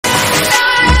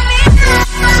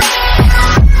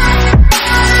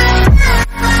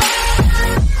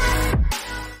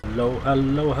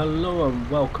Hello, and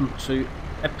welcome to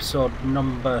episode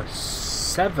number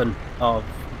 7 of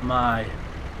my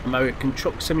American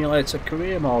Truck Simulator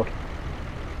career mode.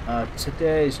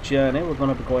 Today's journey, we're going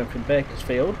to be going from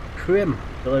Bakersfield, Primm,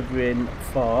 delivering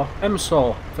for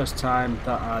MSO. First time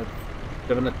that I've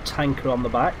driven a tanker on the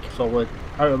back, so with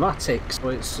aromatics, so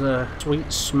it's a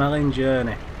sweet smelling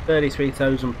journey.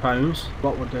 £33,000.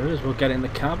 What we'll do is we'll get in the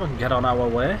cab and get on our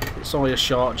way. It's only a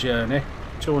short journey,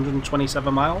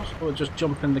 227 miles. We'll just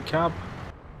jump in the cab.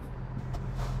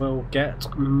 We'll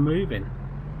get moving.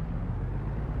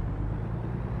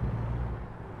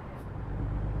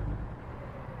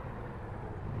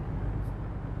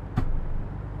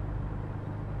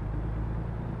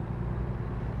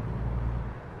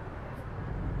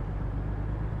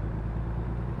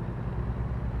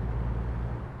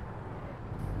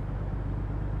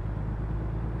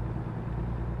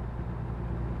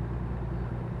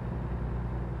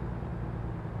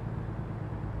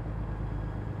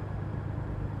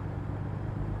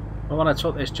 When I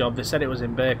took this job, they said it was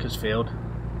in Bakersfield.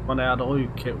 When I had a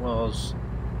look, it was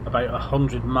about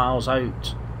 100 miles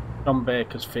out from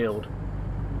Bakersfield.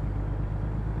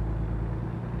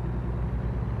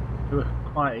 It was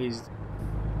quite easy.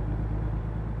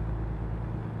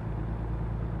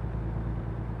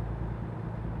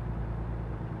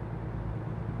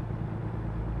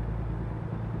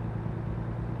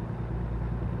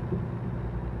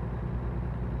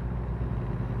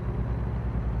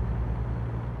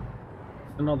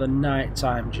 Another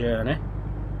nighttime journey.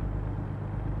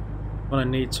 I'm gonna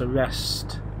need to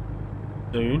rest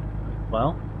soon.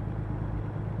 Well,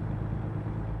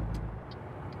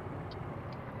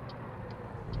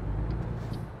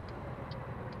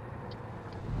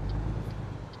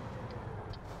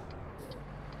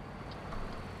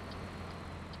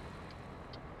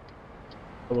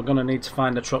 but we're gonna need to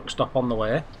find a truck stop on the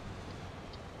way.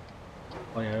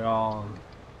 Clear on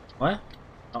left,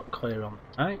 not clear on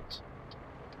right.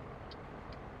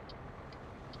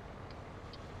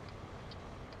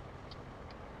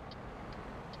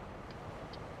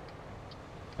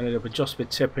 And it would just be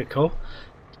typical,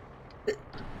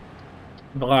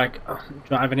 but like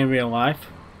driving in real life,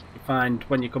 you find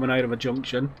when you're coming out of a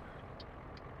junction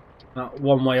that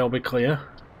one way will be clear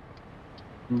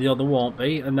and the other won't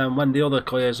be, and then when the other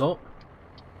clears up,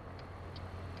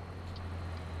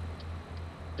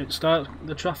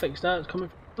 the traffic starts coming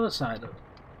from the other side.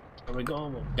 There we go,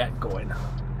 we'll get going.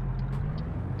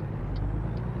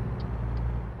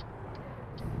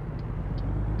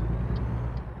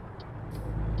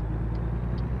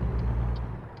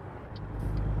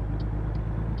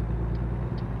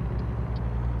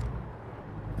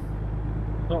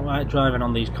 Don't like driving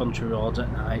on these country roads at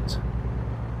night.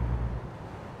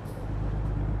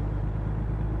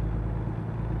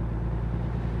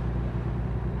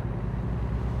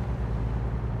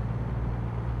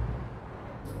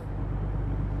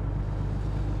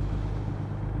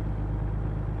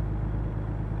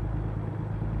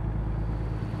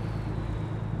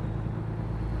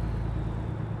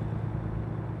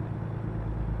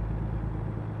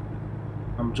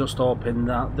 I'm just hoping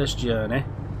that this journey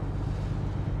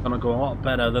gonna go a lot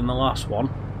better than the last one.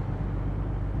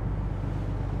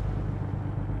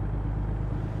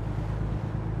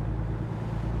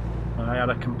 I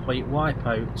had a complete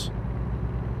wipeout. If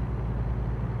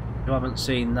you haven't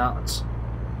seen that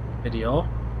video,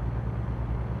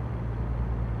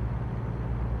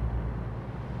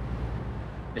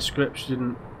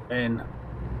 description in,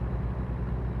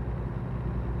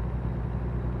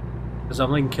 there's a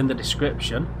link in the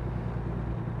description.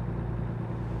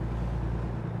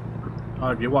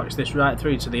 Or if you watch this right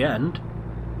through to the end,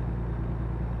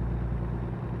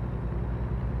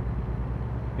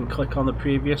 you can click on the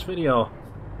previous video.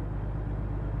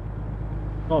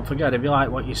 Don't forget, if you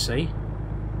like what you see,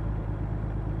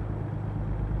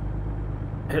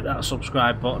 hit that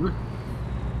subscribe button,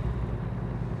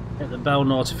 hit the bell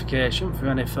notification for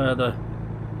any further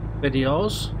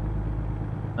videos,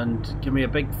 and give me a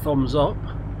big thumbs up.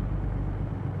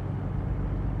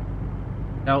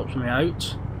 It helps me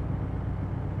out.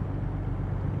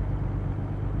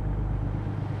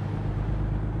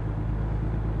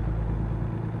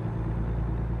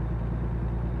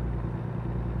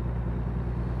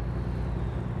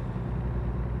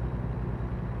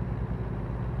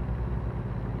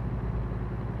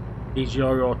 These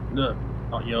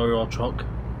not Euro truck,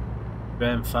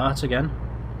 brain fart again.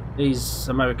 These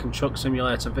American Truck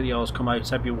Simulator videos come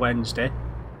out every Wednesday.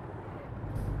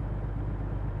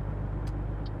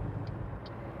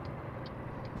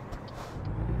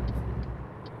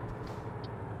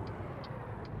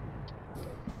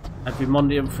 Every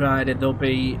Monday and Friday there'll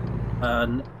be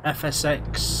an FS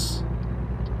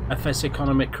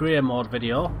Economy Career Mode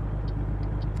video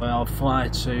where I'll fly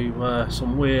to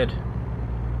some weird,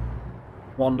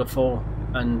 wonderful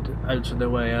and out of the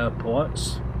way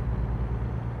airports.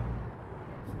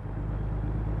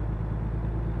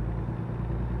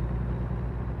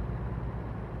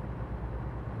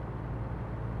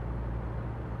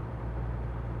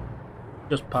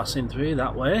 Just passing through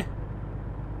that way.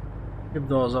 Give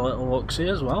those a little look-see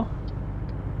as well.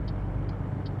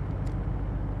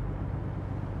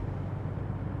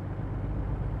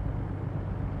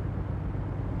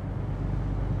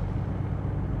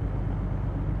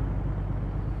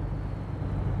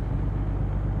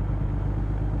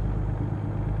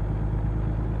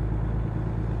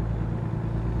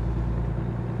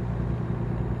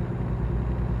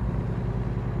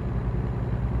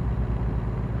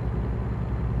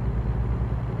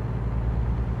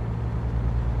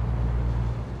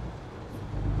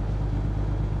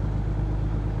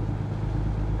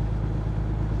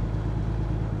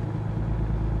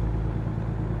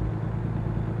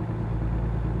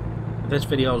 This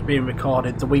video is being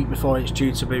recorded the week before it's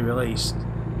due to be released.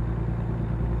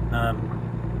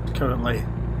 It's currently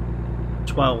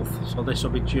 12th, so this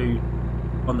will be due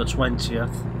on the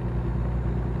 20th.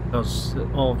 Because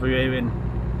over here in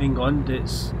England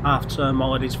it's half-term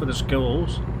holidays for the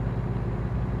schools.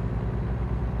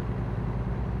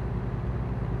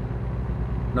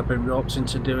 And I've been roped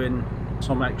into doing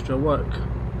some extra work.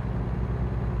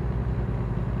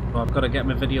 So I've got to get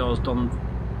my videos done.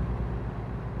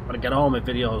 Got to get all my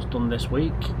videos done this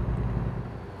week.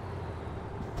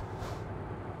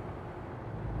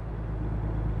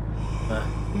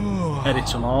 Edit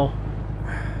them all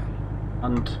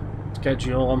and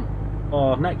schedule them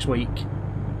for next week.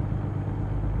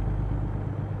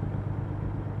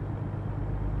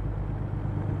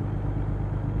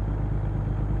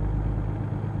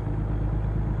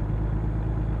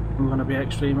 I'm going to be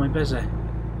extremely busy.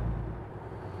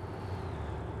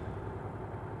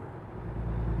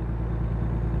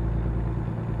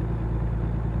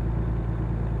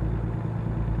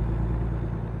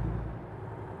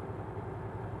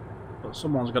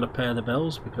 Someone's got to pay the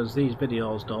bills because these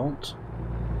videos don't.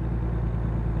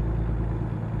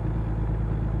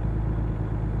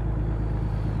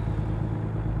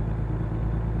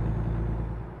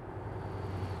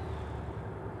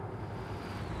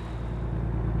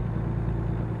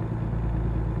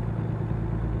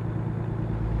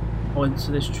 Go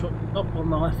into this truck up on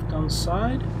the left hand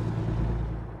side.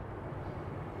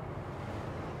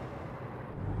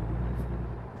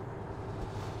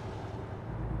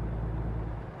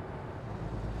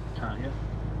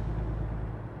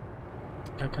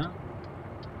 I can't.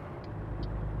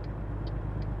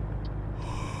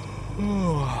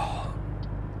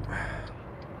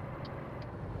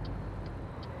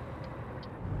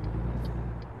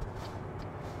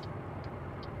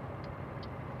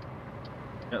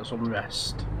 Get some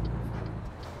rest.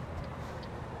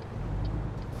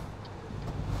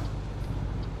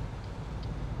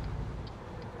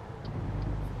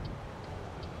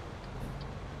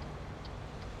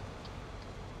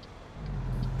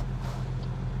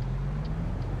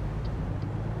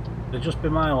 It'll just be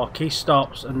my luck. He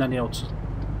stops and then he'll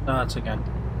start again.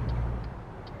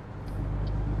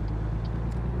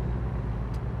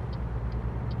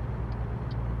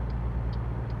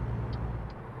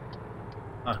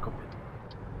 Back up.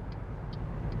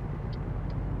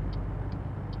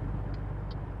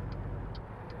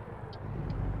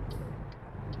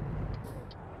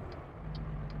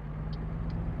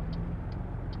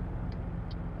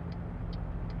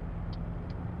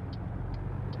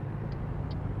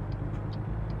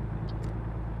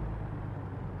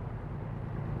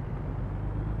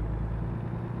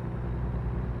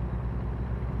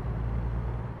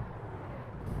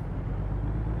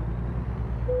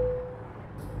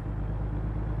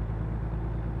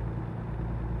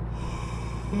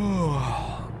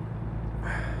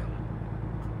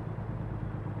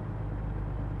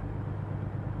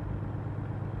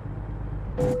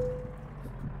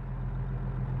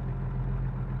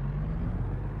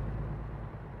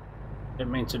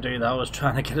 Didn't mean to do that. I was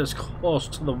trying to get as close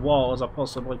to the wall as I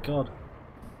possibly could.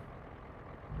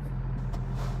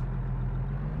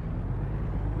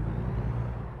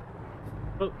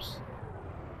 Oops.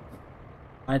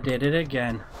 I did it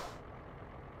again.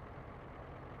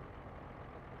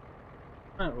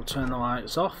 Right, we'll turn the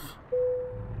lights off.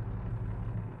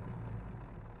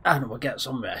 And we'll get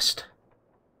some rest.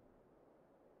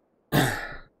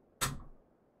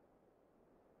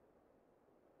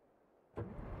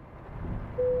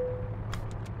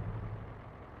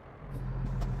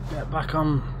 Get back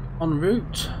on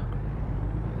route.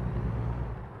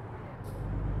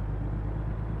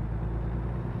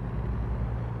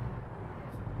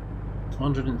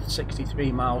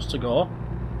 163 miles to go.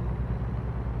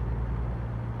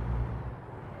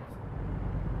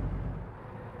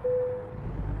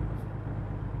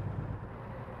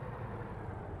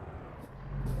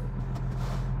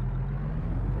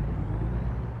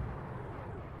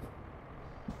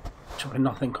 Hopefully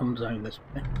nothing comes out this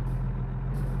way.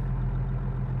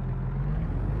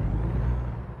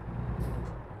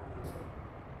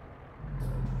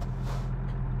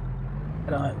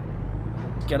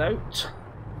 Get out.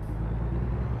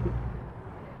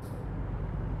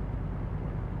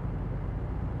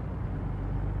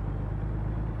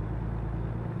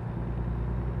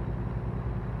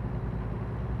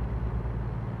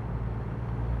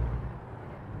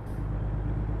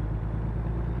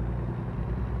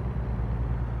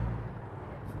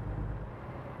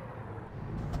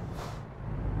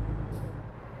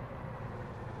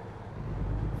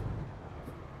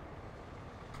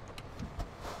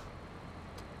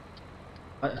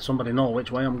 Let somebody know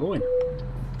which way I'm going.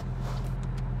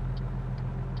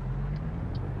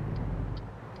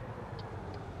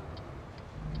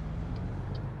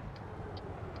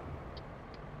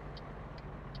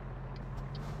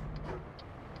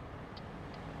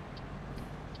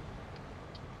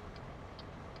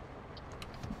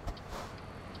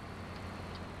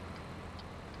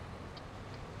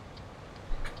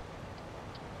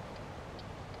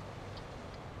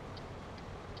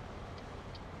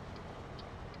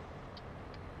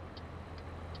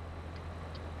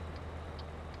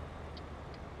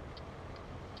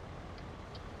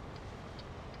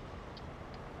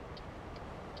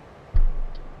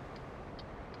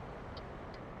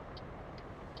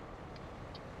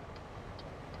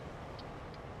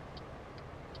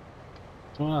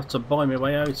 I'll have to buy my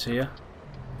way out here.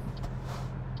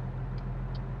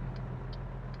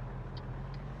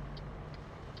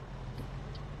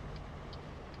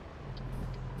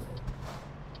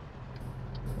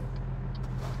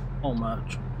 How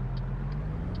much?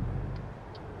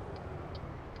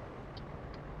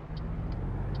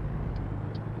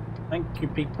 Thank you,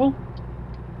 people.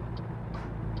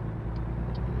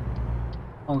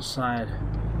 On side.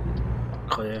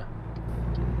 Clear.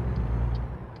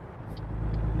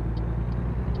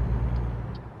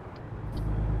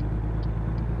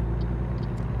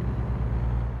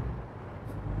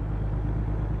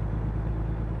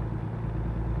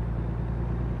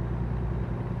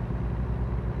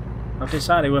 I've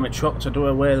decided with my truck to do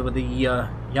away with the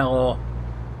yellow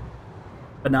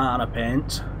banana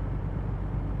paint.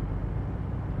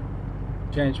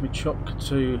 Change my truck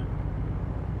to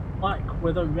black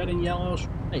with a red and yellow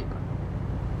stripe.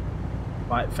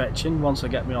 Quite fetching once I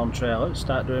get my own trailers,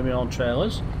 start doing my own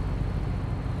trailers.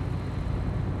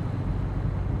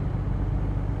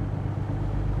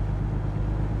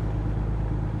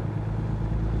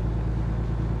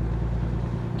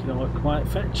 Gonna look quite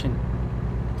fetching.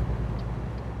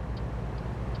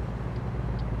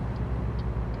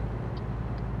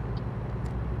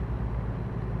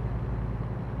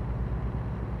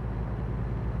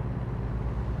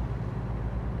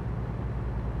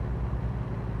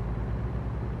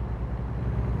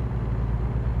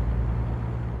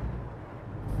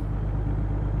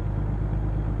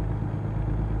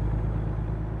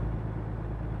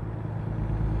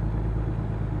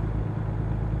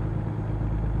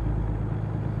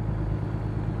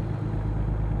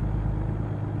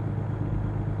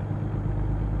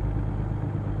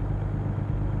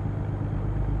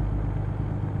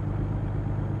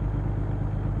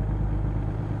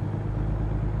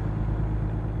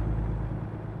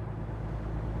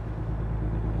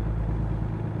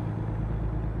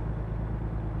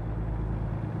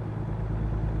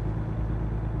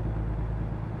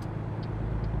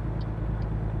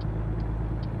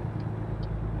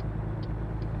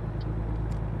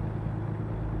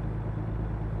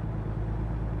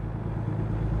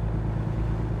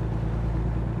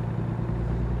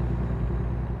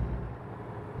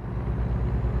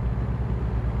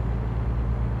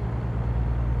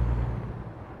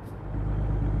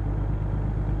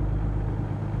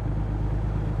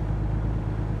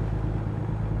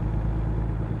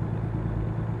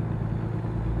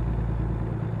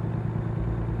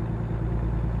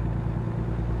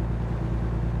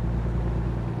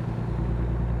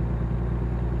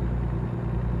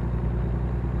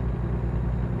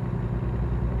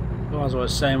 As I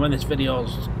was saying, when this video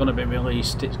is going to be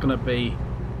released, it's going to be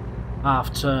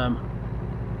half term.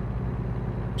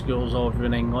 Schools over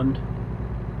in England.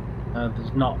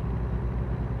 There's not,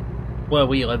 where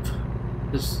we live,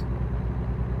 there's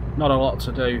not a lot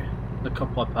to do. A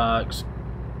couple of parks,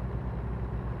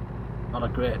 not a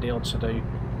great deal to do.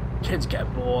 Kids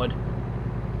get bored.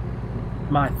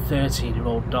 my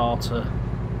 13-year-old daughter,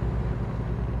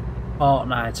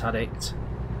 Fortnite addict.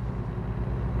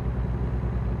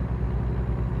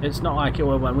 It's not like it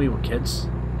was when we were kids.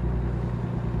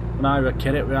 When I was a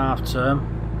kid, it was half term.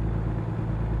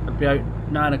 I'd be out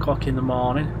 9 o'clock in the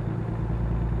morning,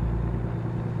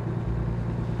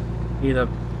 either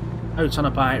out on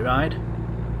a bike ride,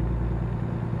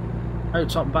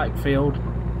 out on backfield,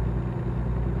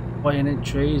 playing in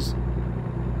trees,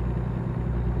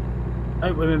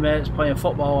 out with my mates playing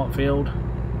football at field,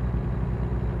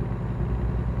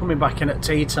 coming back in at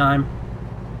tea time.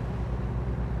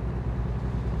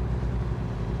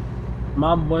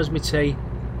 Mum, where's my tea?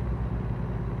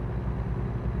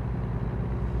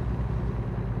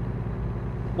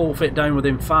 Wolf it down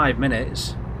within 5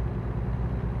 minutes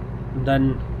and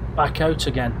then back out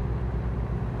again.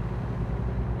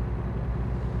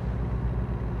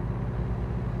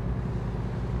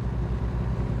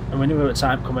 And we knew at the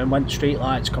time coming when street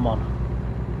lights come on.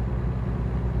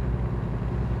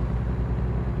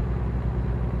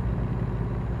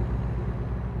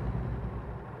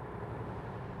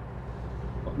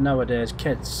 But nowadays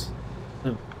kids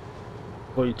are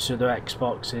going to their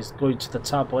Xboxes, going to the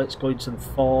tablets, going to the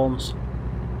phones.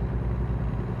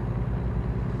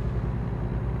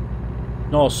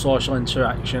 No social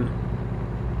interaction.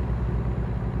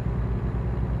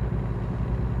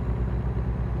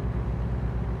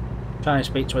 Try and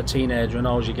speak to a teenager and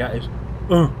all you get is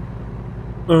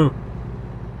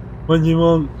when you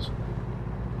want.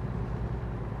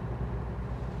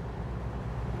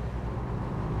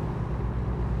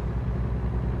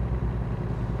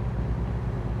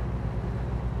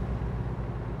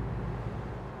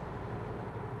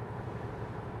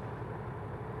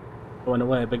 Going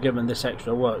away, but given this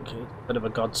extra work, it's a bit of a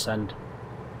godsend.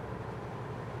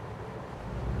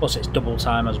 Plus it's double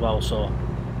time as well, so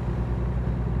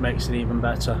makes it even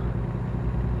better.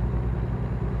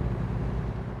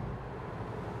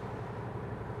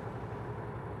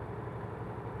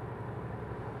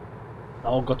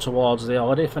 I'll go towards the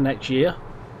holiday for next year.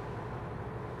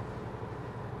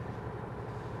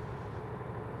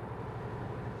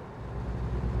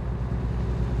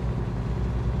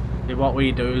 What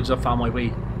we do as a family,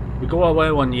 we go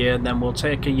away 1 year and then we'll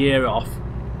take a year off,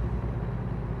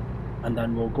 and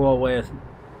then we'll go away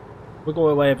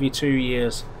every 2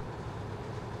 years.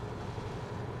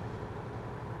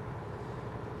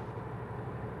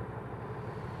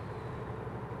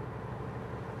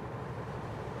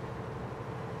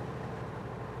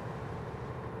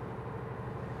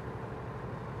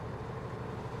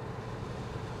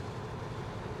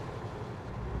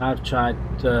 I've tried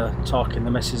talking the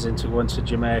missus into going to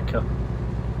Jamaica,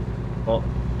 but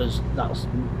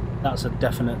that's a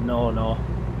definite no-no.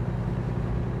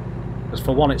 Because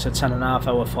for one, it's a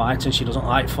 10.5-hour flight and she doesn't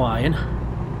like flying.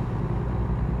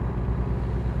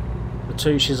 For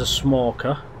two, she's a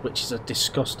smoker, which is a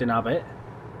disgusting habit.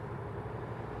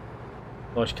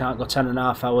 So she can't go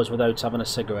 10.5 hours without having a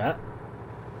cigarette.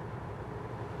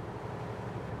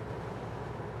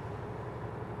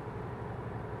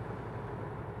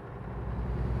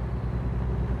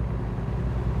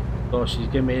 So she's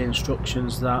giving me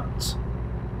instructions that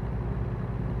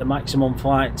the maximum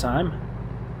flight time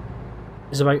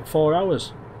is about 4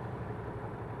 hours.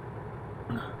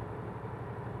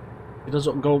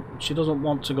 She doesn't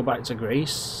want to go back to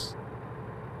Greece.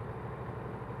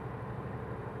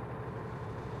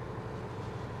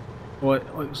 Well,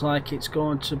 it looks like it's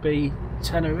going to be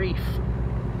Tenerife.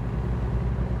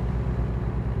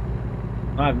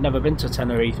 I've never been to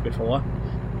Tenerife before.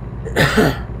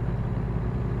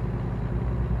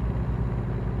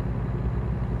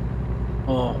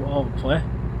 Oh, hopefully.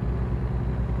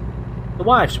 The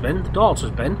wife's been, the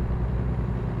daughter's been.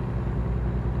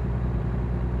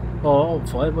 Oh,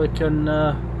 hopefully we can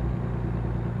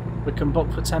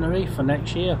book for Tenerife for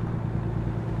next year.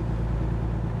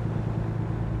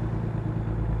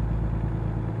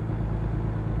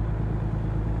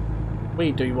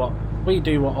 We do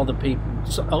what other people.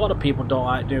 A lot of people don't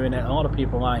like doing it. A lot of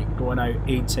people like going out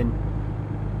eating,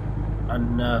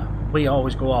 and we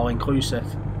always go all inclusive.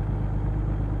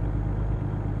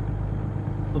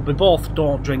 But we both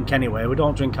don't drink anyway. We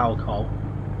don't drink alcohol,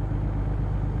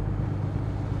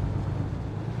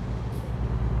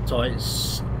 so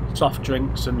it's soft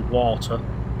drinks and water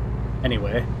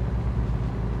anyway.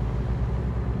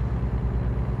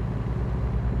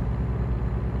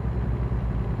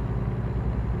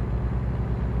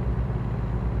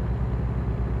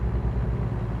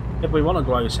 If we want to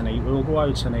go out and eat, we will go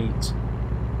out and eat,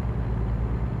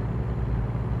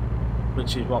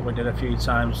 which is what we did a few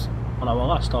times on our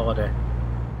last holiday.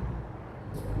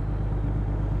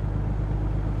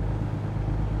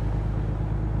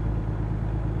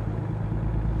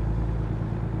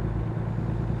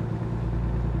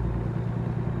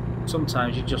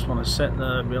 sometimes you just want to sit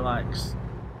there, relax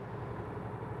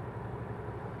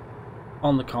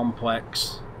on the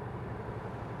complex,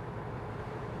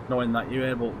 knowing that you're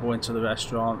able to go into the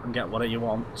restaurant and get whatever you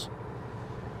want.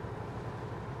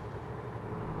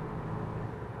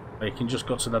 Or you can just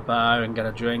go to the bar and get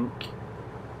a drink.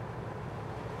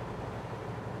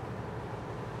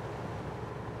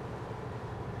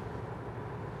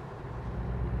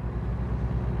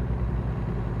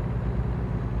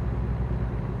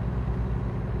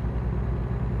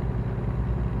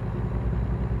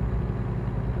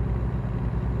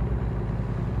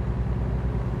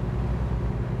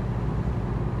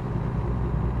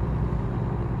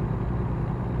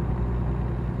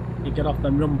 You get off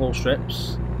them rumble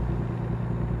strips.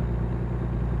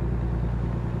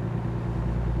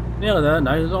 Nearly there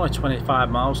now, there's only 25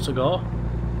 miles to go.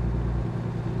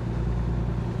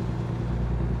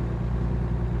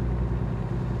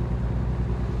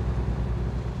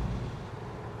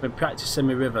 Been practicing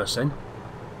my reversing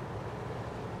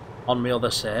on my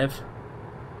other save.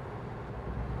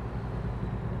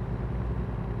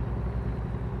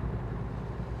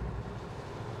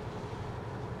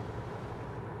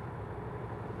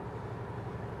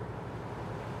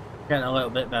 Getting a little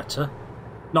bit better.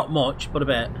 Not much, but a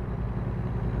bit.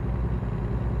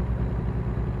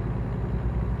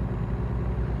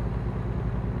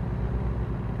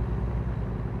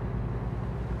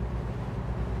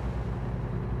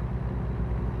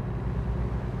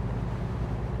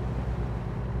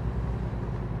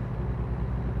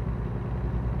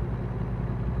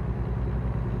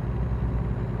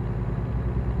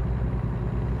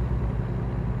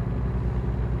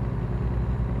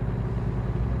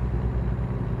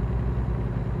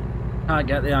 Can't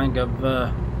get the hang of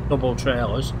double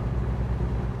trailers.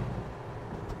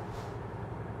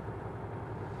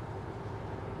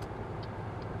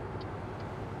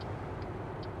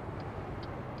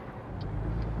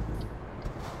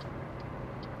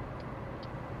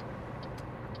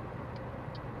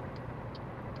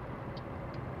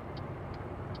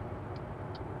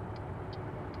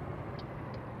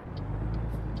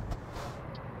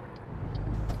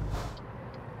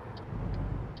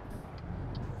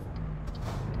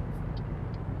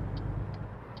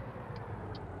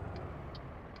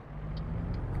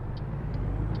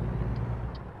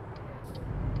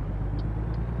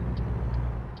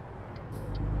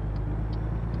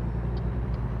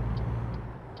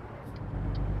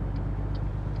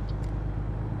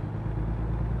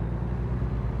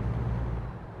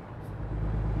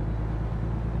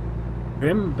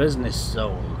 Primm Business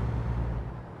Zone.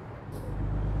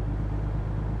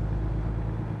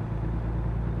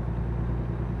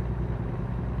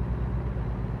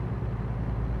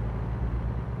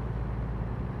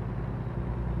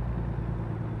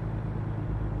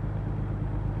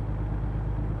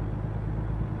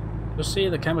 You'll see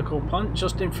the chemical plant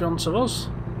just in front of us.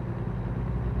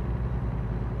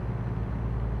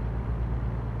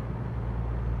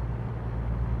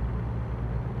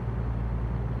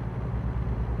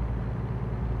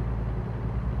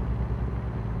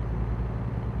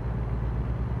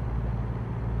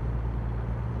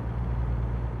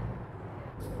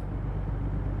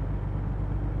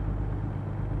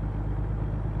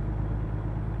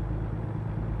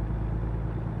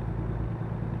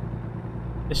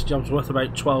 This job's worth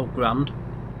about 12 grand.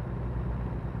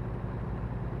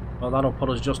 Well, that'll put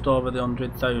us just over the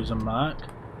 100,000 mark.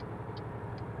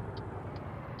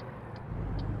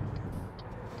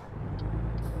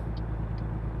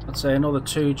 I'd say another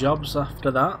 2 jobs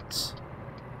after that.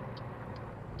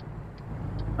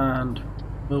 And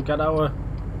we'll get our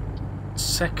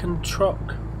second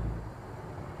truck.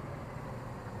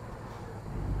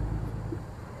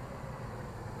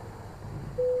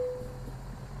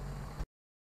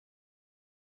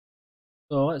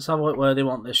 So let's have a look where they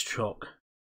want this truck.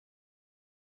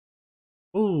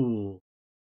 Ooh.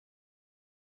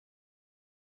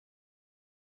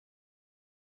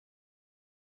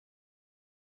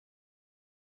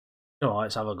 Oh,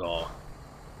 let's have a go.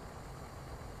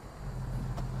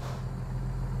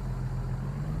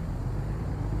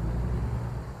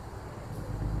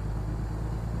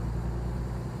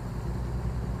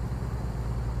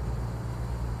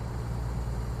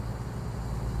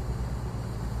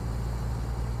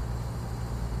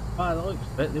 By the looks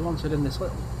of it, they wanted in this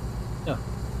little, yeah,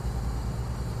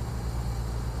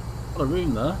 got a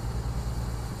room there.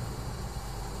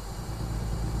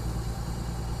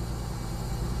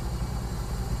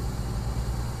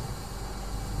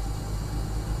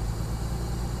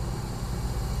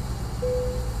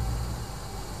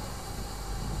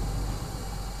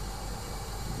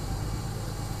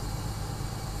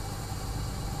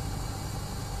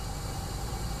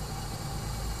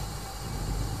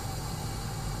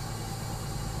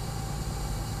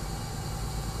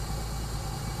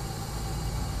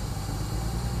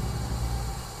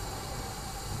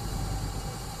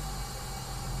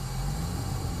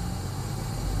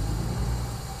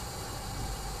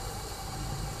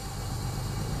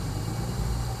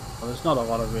 Well, there's not a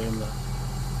lot of room there.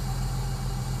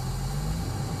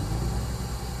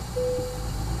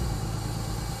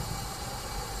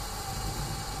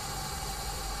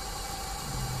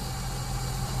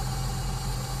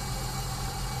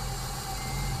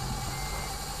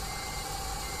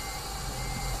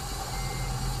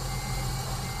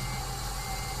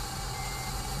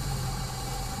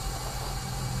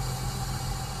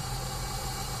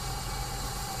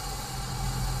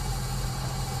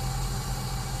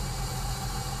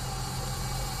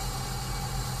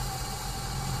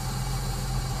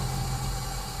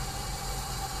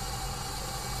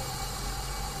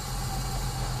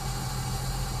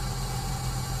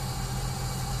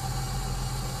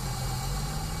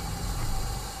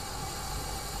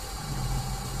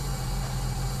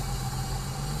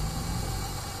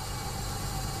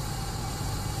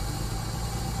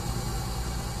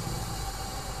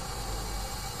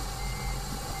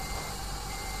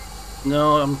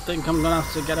 No, I think I'm gonna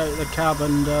have to get out of the cab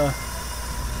and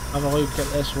have a look at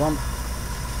this one.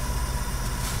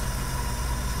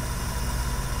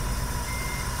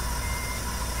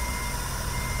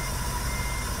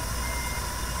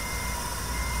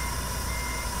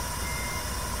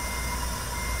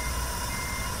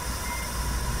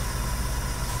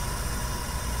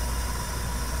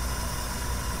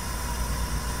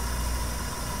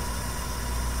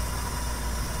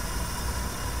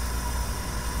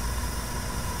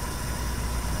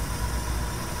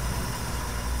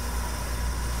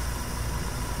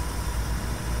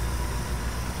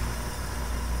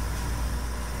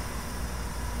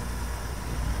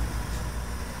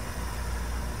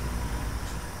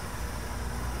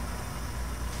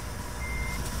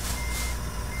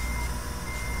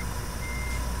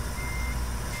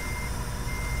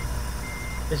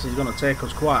 This is going to take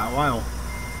us quite a while.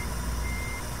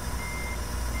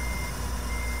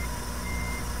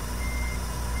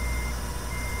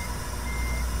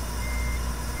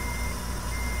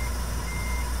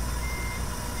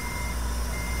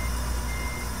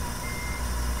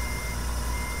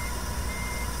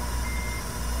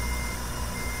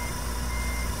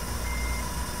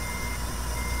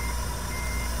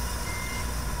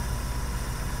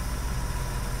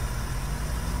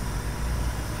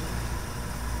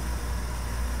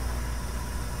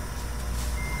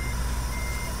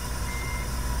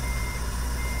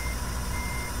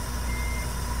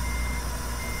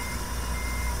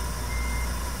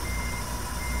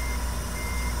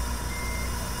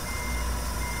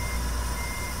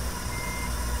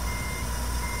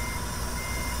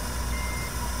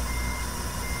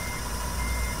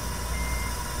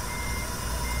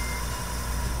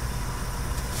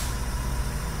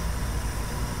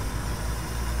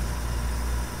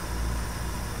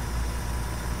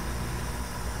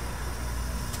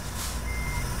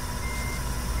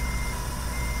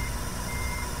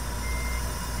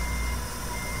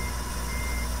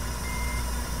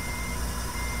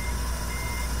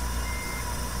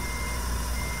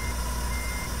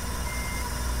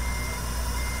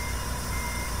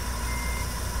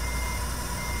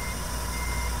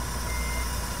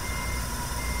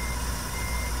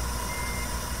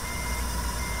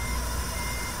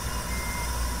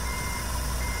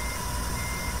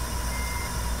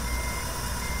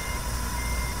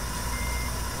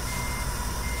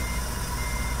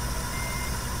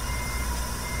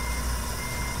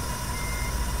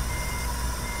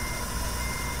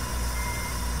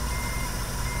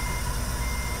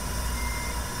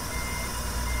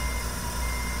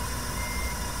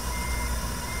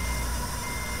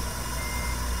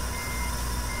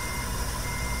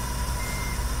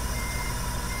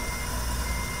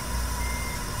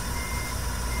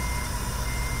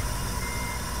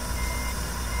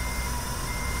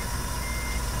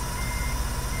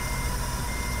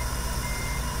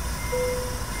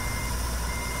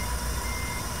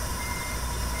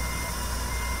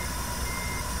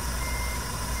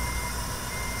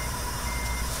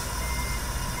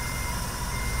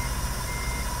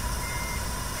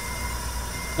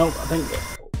 Nope, I think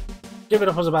give it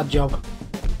up was a bad job.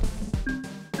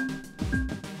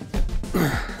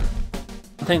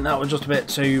 I think that was just a bit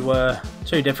too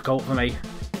difficult for me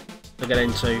to get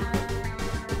into.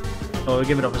 So we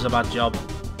give it up as a bad job.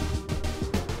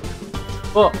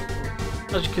 But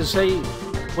as you can see,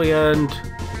 we earned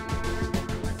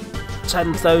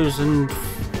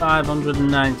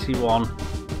 10,591.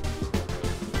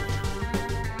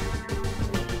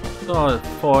 So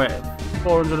for it,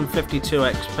 452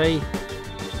 XP.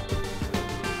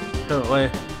 Currently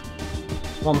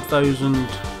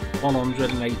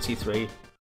 1,183.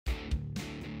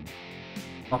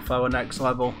 Off our next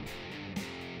level.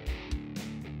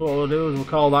 What we'll do is we'll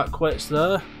call that quits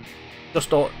there.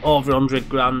 just over 100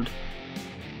 grand.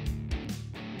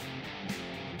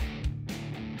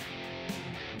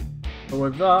 So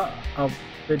with that, I'll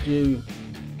bid you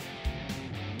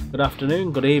good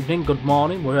afternoon, good evening, good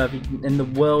morning, wherever in the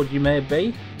world you may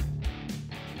be.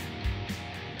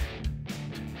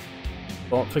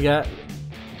 Don't forget,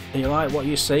 if you like what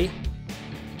you see,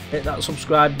 hit that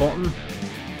subscribe button,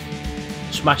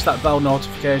 smash that bell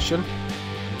notification,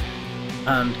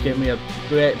 and give me a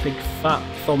great big fat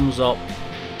thumbs up.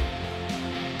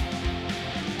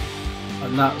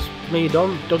 And that's me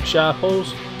done, Doug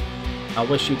Sharples. I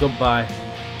wish you goodbye.